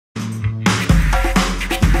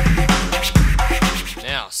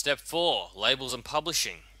step 4, labels and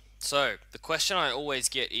publishing. So, the question I always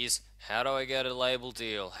get is, how do I get a label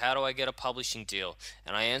deal? How do I get a publishing deal?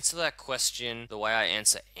 And I answer that question the way I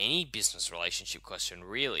answer any business relationship question,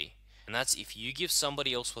 really. And that's, if you give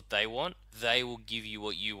somebody else what they want, they will give you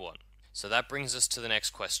what you want. So that brings us to the next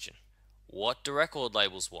question. What do record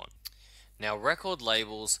labels want? Now, record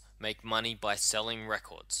labels make money by selling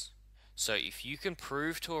records. So if you can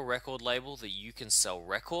prove to a record label that you can sell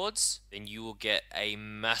records, then you will get a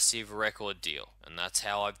massive record deal. And that's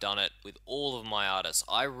how I've done it with all of my artists.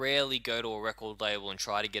 I rarely go to a record label and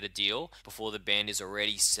try to get a deal before the band is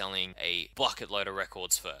already selling a bucket load of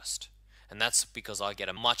records first. And that's because I get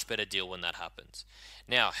a much better deal when that happens.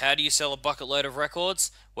 Now, how do you sell a bucket load of records?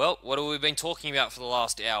 Well, what have we been talking about for the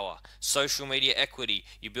last hour? Social media equity.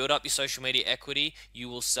 You build up your social media equity, you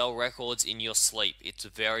will sell records in your sleep. It's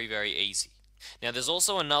very, very easy. Now, there's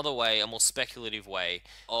also another way, a more speculative way,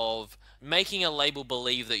 of making a label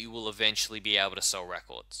believe that you will eventually be able to sell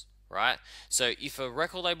records. Right? So if a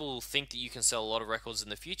record label will think that you can sell a lot of records in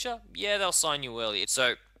the future, yeah, they'll sign you early.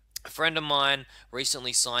 So a friend of mine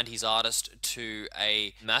recently signed his artist to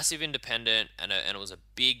a massive independent, and it was a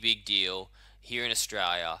big deal here in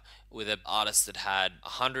Australia, with an artist that had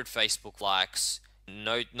 100 Facebook likes,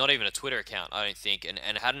 no, not even a Twitter account, I don't think,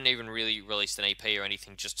 and hadn't even really released an EP or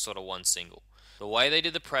anything, just sort of one single. The way they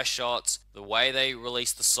did the press shots, the way they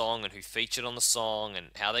released the song and who featured on the song, and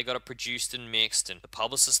how they got it produced and mixed, and the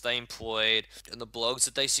publicists they employed, and the blogs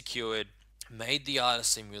that they secured, made the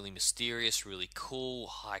artist seem really mysterious, really cool,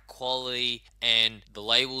 high quality, and the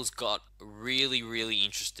labels got really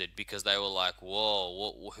interested because they were like,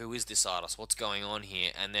 whoa, who is this artist? What's going on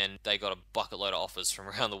here? And then they got a bucket load of offers from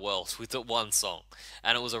around the world with the one song.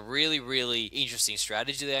 And it was a really interesting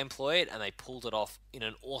strategy they employed, and they pulled it off in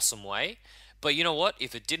an awesome way. But you know what?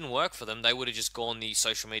 If it didn't work for them, they would have just gone the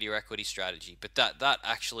social media equity strategy. But that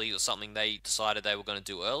actually was something they decided they were going to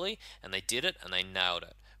do early, and they did it, and they nailed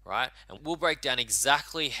it. Right? And we'll break down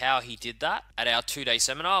exactly how he did that at our 2-day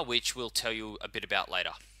seminar, which we'll tell you a bit about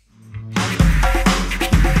later.